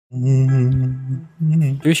Do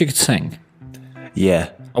you wish you could sing? Yeah.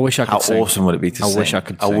 I wish I could How sing. awesome would it be to sing? wish I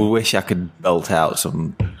could I sing. wish I could belt out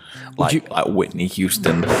some like Whitney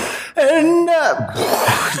Houston and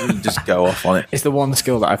just go off on it. It's the one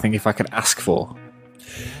skill that I think if I could ask for,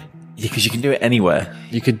 Because you can do it anywhere.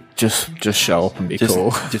 you could just show up and be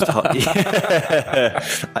cool. I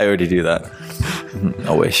already do that.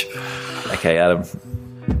 I wish. Okay, Adam.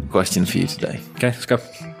 Question for you today. Okay, let's go.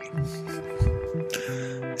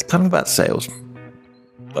 It's kind of about sales,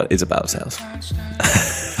 but it's about sales.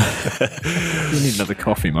 You need another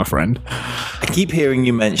coffee, my friend. I keep hearing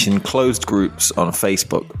you mention closed groups on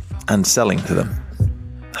Facebook and selling to them.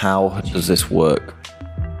 How does this work?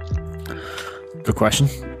 Good question.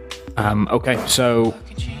 Okay, so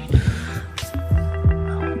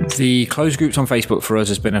the closed groups on Facebook for us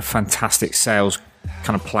has been a fantastic sales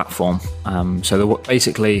kind of platform.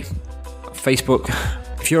 Basically, Facebook,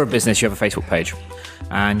 if you're a business, you have a Facebook page.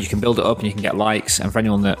 And you can build it up and you can get likes. And for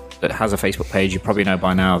anyone that has a Facebook page, you probably know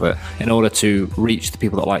by now that in order to reach the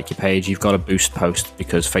people that like your page, you've got to boost post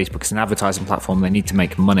because Facebook is an advertising platform. They need to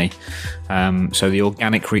make money. So the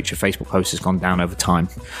organic reach of Facebook posts has gone down over time.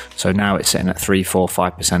 So now it's sitting at 3, 4,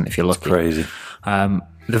 5% if you're lucky. Crazy.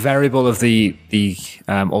 The variable of the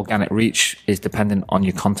organic reach is dependent on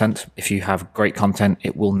your content. If you have great content,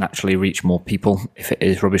 it will naturally reach more people. If it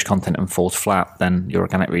is rubbish content and falls flat, then your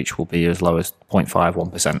organic reach will be as low as 0.5,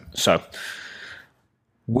 1%. So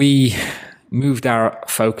we moved our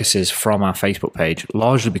focuses from our Facebook page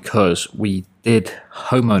largely because we did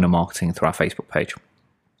homeowner marketing through our Facebook page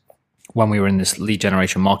when we were in this lead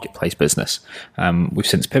generation marketplace business. We've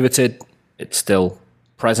since pivoted. It's still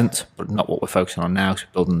present, but not what we're focusing on now. We're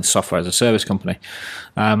building the software as a service company.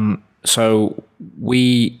 So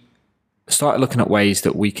we started looking at ways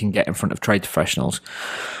that we can get in front of trade professionals.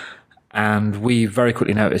 And we very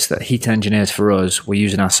quickly noticed that heating engineers for us were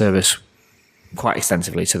using our service quite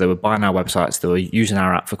extensively. So they were buying our websites, they were using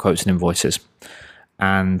our app for quotes and invoices.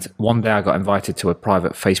 And one day I got invited to a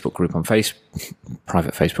private Facebook group on Facebook.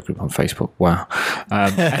 Wow.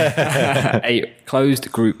 A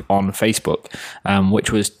closed group on Facebook,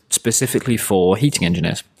 which was specifically for heating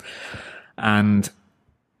engineers. And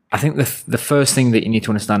I think the first thing that you need to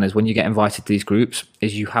understand is when you get invited to these groups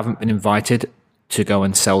is you haven't been invited to go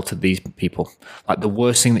and sell to these people. Like the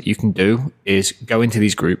worst thing that you can do is go into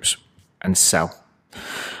these groups and sell.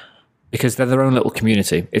 Because they're their own little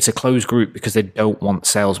community. It's a closed group because they don't want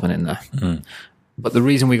salesmen in there. Mm. But the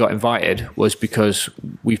reason we got invited was because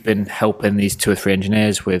we've been helping these 2 or 3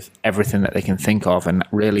 engineers with everything that they can think of and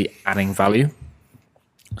really adding value.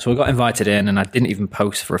 So we got invited in and I didn't even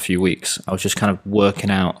post for a few weeks. I was just kind of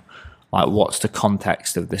working out like what's the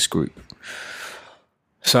context of this group.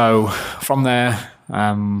 So from there,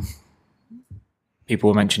 people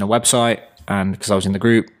were mentioning a website, and because I was in the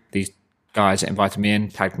group, these guys that invited me in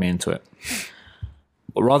tagged me into it.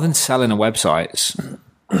 But rather than selling a website,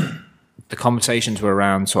 the conversations were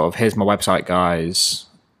around sort of, here's my website, guys.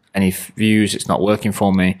 Any views? It's not working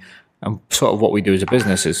for me. And sort of what we do as a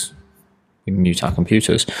business is we mute our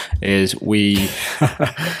computers. Is we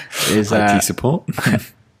IT support.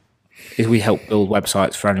 Is we help build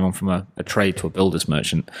websites for anyone from a trade to a builder's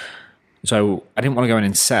merchant. So I didn't want to go in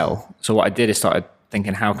and sell. So what I did is started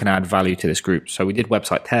thinking, how can I add value to this group? So we did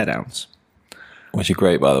website teardowns. Which are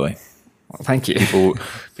great, by the way. Well, thank you.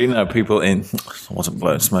 People in... I wasn't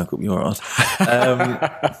blowing smoke up your ass.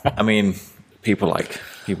 I mean, people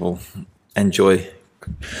enjoy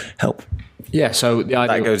help. Yeah, so the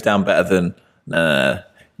idea... That goes down better than,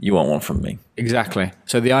 you want one from me. Exactly.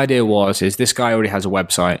 So the idea is this guy already has a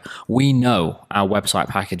website. We know our website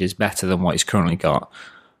package is better than what he's currently got.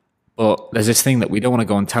 But there's this thing that we don't want to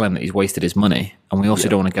go and tell him that he's wasted his money. And we also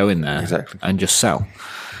don't want to go in there and just sell.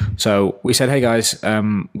 So we said, hey guys,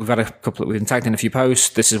 we've been tagged in a few posts.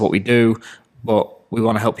 This is what we do, but we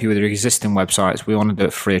want to help you with your existing websites. We want to do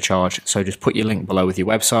it free of charge. So just put your link below with your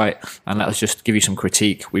website and let us just give you some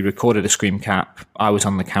critique. We recorded a screen cap. I was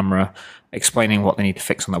on the camera explaining what they need to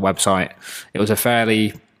fix on their website. It was a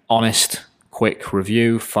fairly honest, quick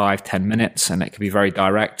review, 5-10 minutes, and it could be very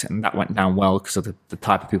direct. And that went down well because of the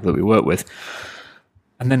type of people that we work with.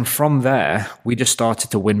 And then from there, we just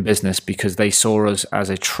started to win business because they saw us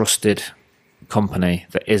as a trusted company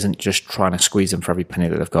that isn't just trying to squeeze them for every penny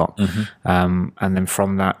that they've got. Mm-hmm. And then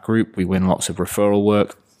from that group, we win lots of referral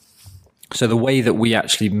work. So the way that we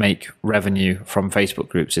actually make revenue from Facebook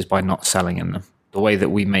groups is by not selling in them. The way that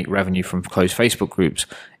we make revenue from closed Facebook groups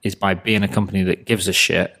is by being a company that gives a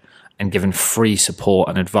shit, and given free support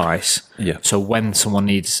and advice. Yeah. So when someone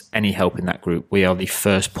needs any help in that group, we are the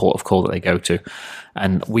first port of call that they go to.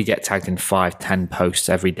 And we get tagged in 5-10 posts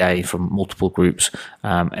every day from multiple groups.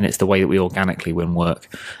 And it's the way that we organically win work.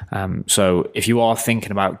 So if you are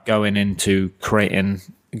thinking about going into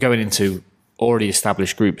already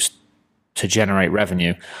established groups to generate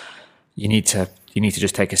revenue, you need to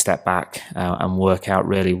just take a step back and work out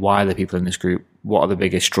really why are the people in this group, what are the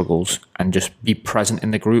biggest struggles, and just be present in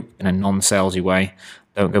the group in a non-salesy way.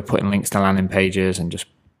 Don't go putting links to landing pages and just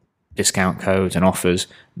discount codes and offers.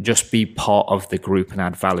 Just be part of the group and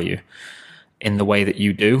add value in the way that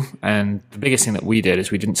you do. And the biggest thing that we did is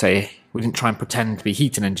we didn't try and pretend to be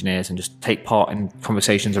heating engineers and just take part in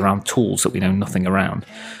conversations around tools that we know nothing around.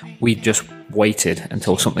 We just waited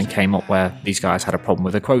until something came up where these guys had a problem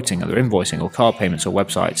with their quoting or their invoicing or card payments or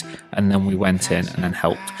websites, and then we went in and then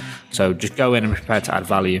helped. So just go in and be prepared to add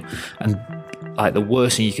value. And like the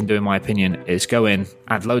worst thing you can do, in my opinion, is go in,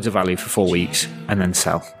 add loads of value for 4 weeks, and then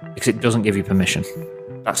sell, because it doesn't give you permission.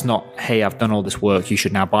 That's not, hey, I've done all this work, you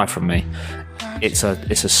should now buy from me. It's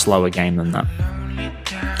a slower game than that.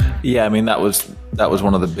 Yeah, I mean, that was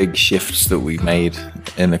one of the big shifts that we made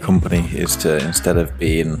in the company, is to, instead of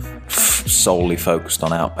being solely focused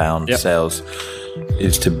on outbound sales,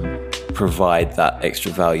 is to provide that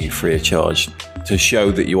extra value free of charge, to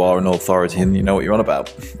show that you are an authority and you know what you're on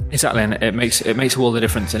about. Exactly, and it makes all the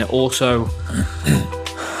difference. And it also,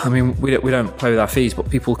 I mean, we don't play with our fees, but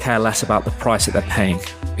people care less about the price that they're paying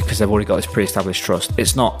because they've already got this pre-established trust.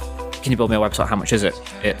 It's not, can you build me a website? How much is it?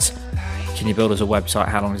 It's, can you build us a website?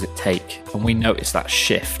 How long does it take? And we notice that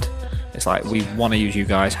shift. It's like, we want to use you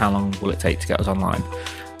guys. How long will it take to get us online?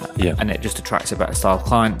 Yeah. And it just attracts a better style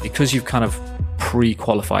client because you've kind of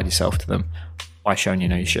pre-qualified yourself to them by showing you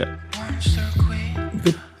know your shit.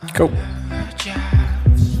 Good. Cool.